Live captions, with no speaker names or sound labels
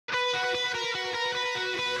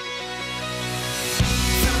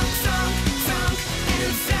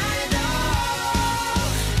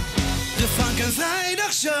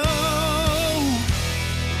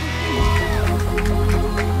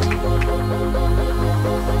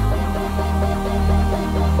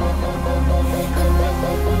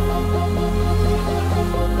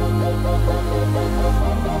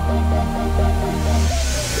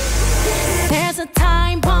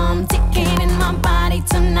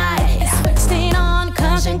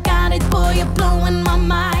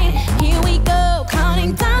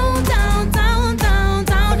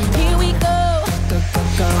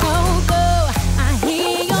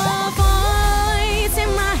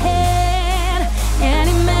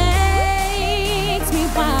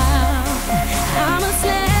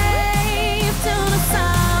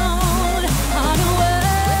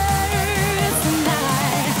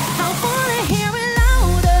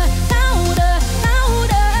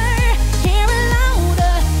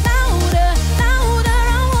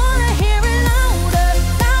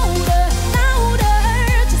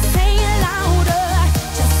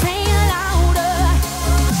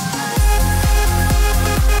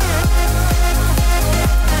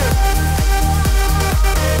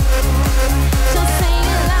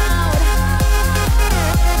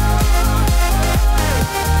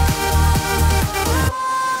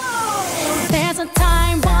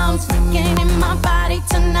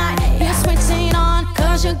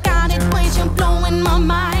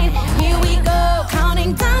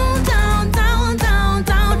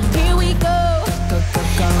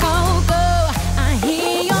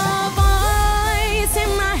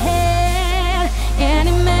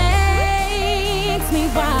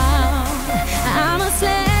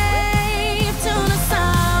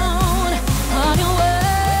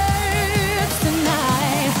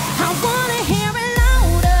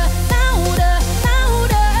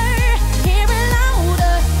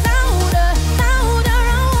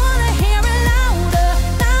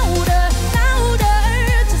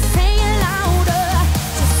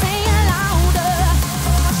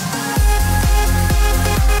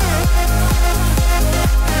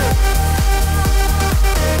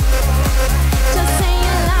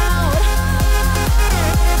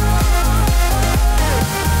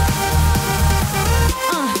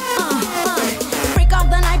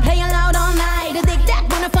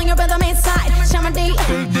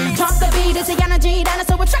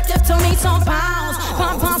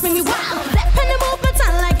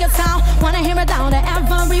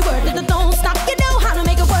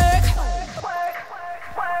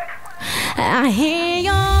I hear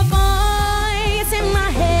your voice in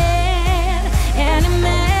my head, and it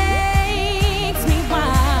makes me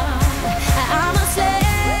wild. I'm a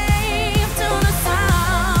slave to the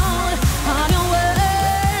sound of your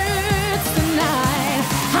words tonight.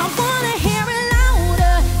 I wanna hear it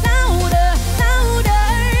louder, louder, louder.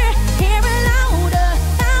 Hear it louder,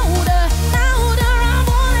 louder, louder. I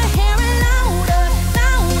wanna hear it louder,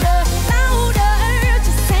 louder, louder.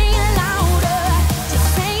 Just say it louder, just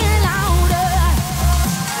say it louder.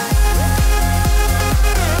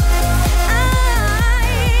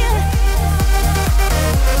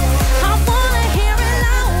 I wanna hear it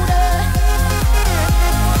louder,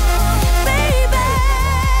 baby.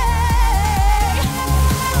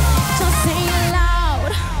 Just say it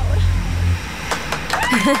loud.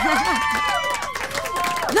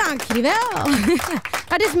 Dank jullie wel.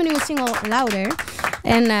 Nou, dit is mijn nieuwe single Louder.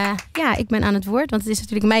 En ja, ik ben aan het woord, want het is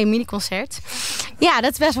natuurlijk mijn mini-concert. Ja,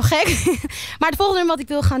 dat is best wel gek. Maar het volgende nummer wat ik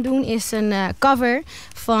wil gaan doen is een cover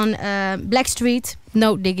van Blackstreet,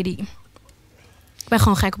 No Diggity. Ik ben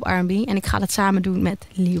gewoon gek op R&B en ik ga dat samen doen met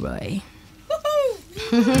Leroy.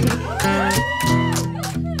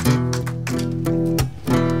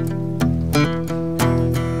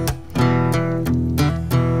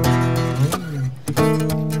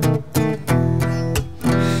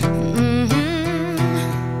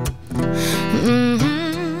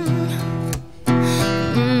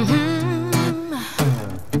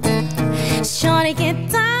 Shorty,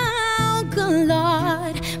 get down, good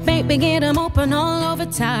Lord. Baby, get 'em open all over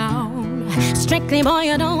town. Strictly, boy,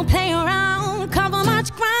 you don't play around. Cover much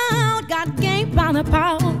ground, got game by the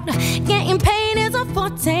pound. Getting paid is a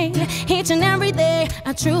forte, each and every day,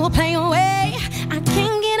 a true play away. I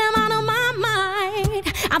can't get him out of my mind.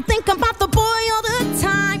 I think about the boy all the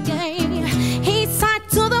time, yeah. East side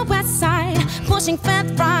to the west side, pushing fat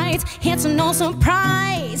rides, it's no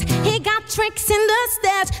surprise. He got tricks in the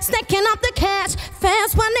stash, stacking up the cash,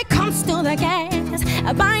 fast when it comes to the gas.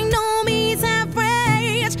 By no means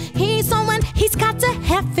average, he's someone, he's got to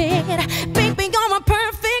have it. Baby, you're a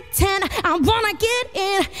perfect 10, I wanna get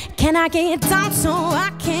in. Can I get down so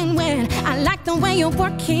I can win? I like the way you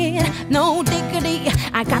work it, no diggity.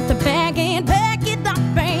 I got to bag it up,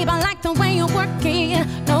 babe. I like the way you work it,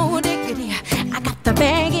 no diggity. I got to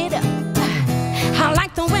bag it up. I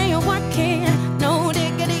like the way you work it, no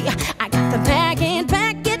diggity. I got to bag it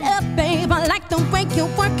up, babe. I like the way you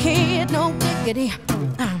work it, no diggity.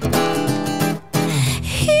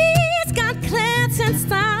 He's got class and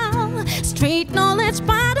style, street knowledge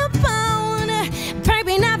by the pound.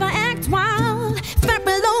 Baby, never act wild,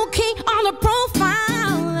 very low key on the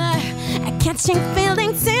profile. Catching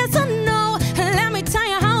feelings is a no. Let me tell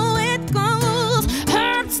you how it goes.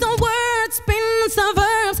 Hurts the words, spins the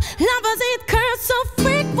verbs. Lovers eat curse, so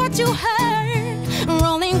freak what you heard.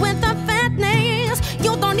 Rolling with the fatness,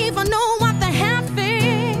 you don't even know what the half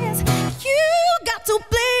is. You got to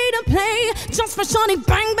play, just for shorty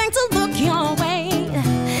bang bang to look your way.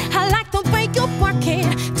 I like the way you work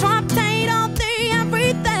it, drop date all day,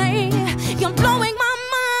 every day. You're blowing my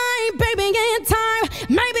mind, baby, in time.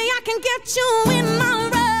 Maybe I can get you in my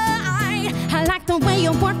ride. I like the way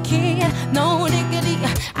you work it, no diggity.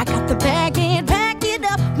 I got to bag it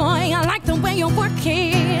up, boy. I like the way you work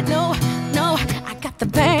it, no, I got to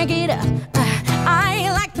bag it up.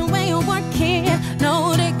 I like the way you work it,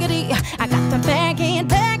 no diggity. I got to bag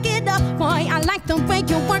it up, boy. I like the way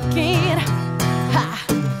you work it. Ha.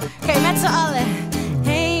 Oké, met z'n allen.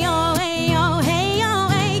 Hey yo, hey yo, hey yo,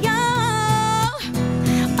 hey yo.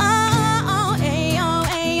 Oh, oh, hey yo,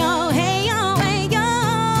 hey yo, hey yo, hey yo.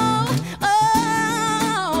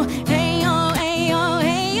 Oh, hey yo, hey yo,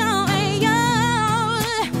 hey yo, hey yo.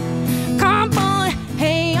 Come on,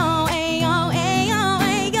 hey yo, hey yo, hey yo,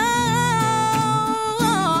 hey yo.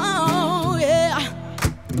 Oh, yeah.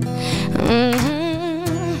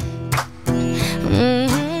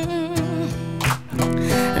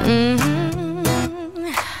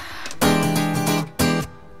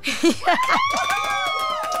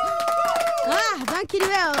 Dank jullie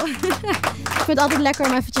wel. Ik vind het altijd lekker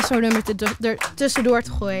om eventjes zo'n nummer er tussendoor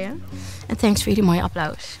te gooien. En thanks voor jullie mooie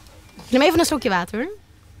applaus. Ik neem even een slokje water, hoor.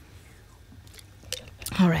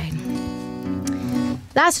 Alright.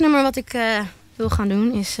 Het laatste nummer wat ik wil gaan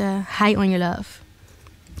doen is High on Your Love.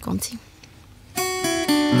 Komt-ie.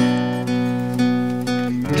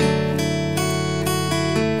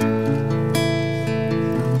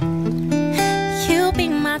 You be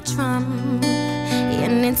my drum,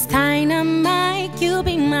 and it's dynamite. You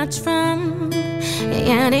be my drum,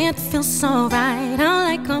 and it feels so right. I'm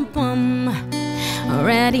like a bomb,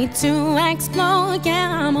 ready to explode.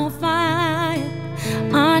 Yeah, I'm on fire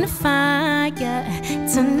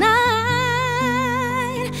tonight.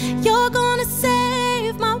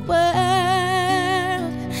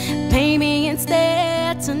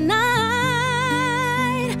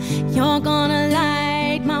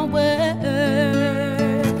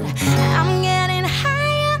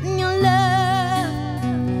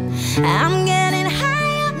 I'm getting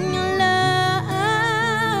high on your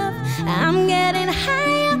love. I'm getting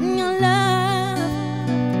high on your love.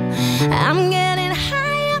 I'm getting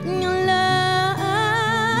high on your love.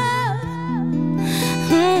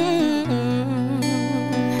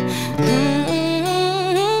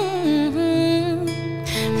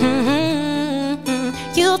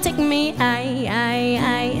 You take me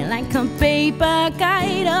high, like a paper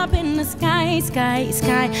kite up in the sky,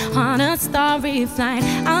 sky, on a starry flight.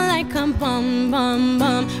 I'm like a bomb,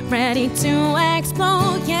 ready to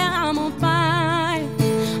explode. Yeah, I'm on fire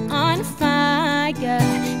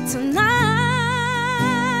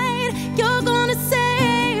tonight. You're gonna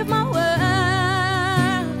save my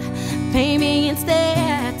world, baby.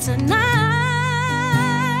 Instead tonight,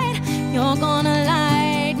 you're gonna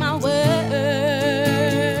light my world.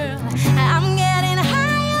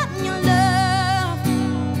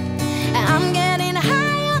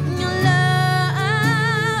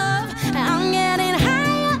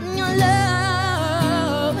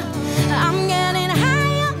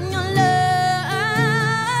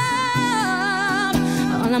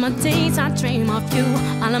 All of my days I dream of you.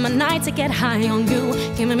 All of my nights I get high on you.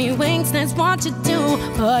 Giving me wings, that's what you do.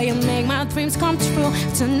 Boy, you make my dreams come true.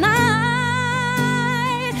 Tonight,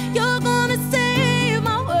 you're gonna save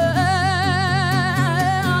my world.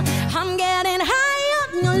 I'm getting high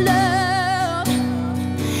on your love.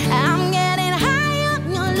 I'm getting high on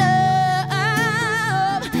your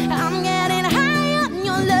love. I'm getting high on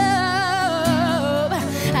your love.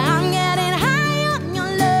 I'm getting high on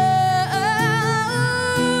your love.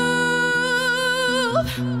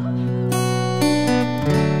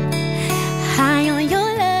 High on your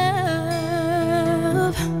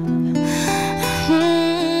love. Yeah.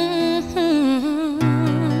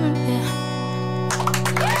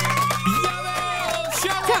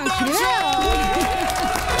 Sharon Doorson!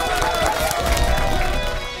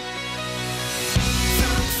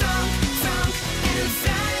 Frank en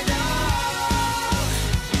Vrijdag.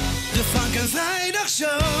 De Frank en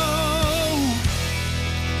VrijdagShow.